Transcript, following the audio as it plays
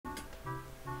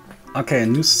Okay,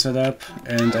 new setup,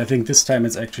 and I think this time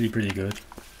it's actually pretty good.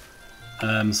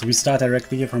 So we start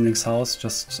directly here from Link's house,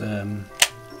 just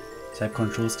tap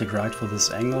control stick right for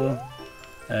this angle,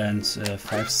 and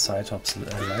 5 side hops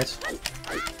right,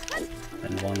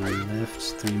 and 1 left,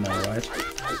 3 more right,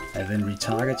 and then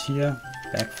retarget here,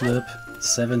 backflip,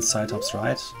 7 side hops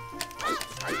right,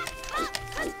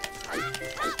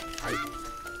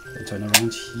 then turn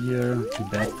around here, 2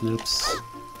 backflips,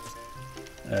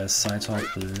 side hop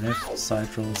left side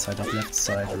roll, side hop left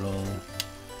side roll,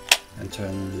 and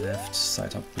turn left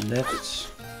side hop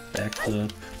left,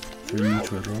 backflip, 3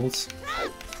 neutral rolls,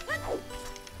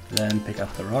 then pick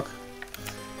up the rock.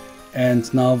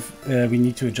 And now we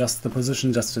need to adjust the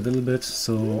position just a little bit,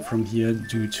 so from here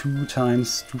do 2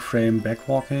 times 2 frame back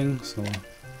walking, so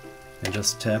and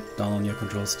just tap down on your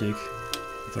control stick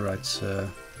with the right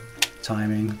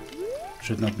timing.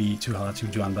 Should not be too hard to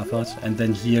do unbuffered. And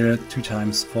then here 2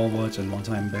 times forward and 1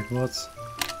 time backwards.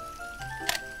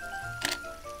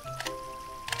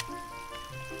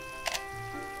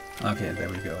 Okay, there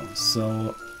we go.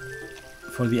 So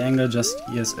for the angle, just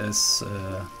ESS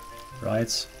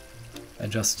right,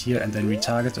 adjust here and then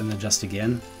retarget and adjust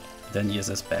again, then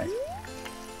ESS back.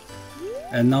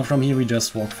 And now from here we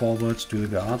just walk forward to the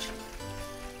guard.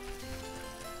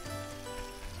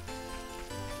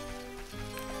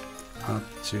 Up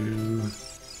to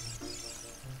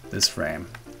this frame.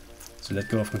 So let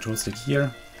go of control stick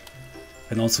here,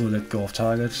 and also let go of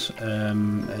target,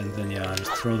 and then yeah,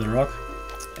 just throw the rock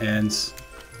and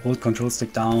hold control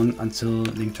stick down until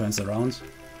Link turns around.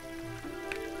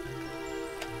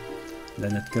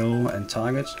 Then let go and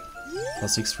target for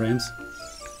 6 frames.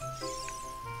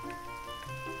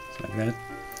 So like that.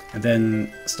 And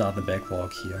then start the back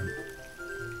walk here.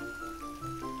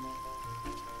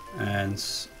 And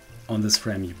on this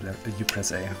frame you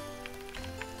press A.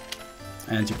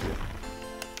 And you kill.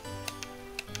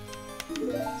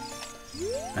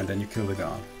 And then you kill the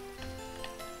guard.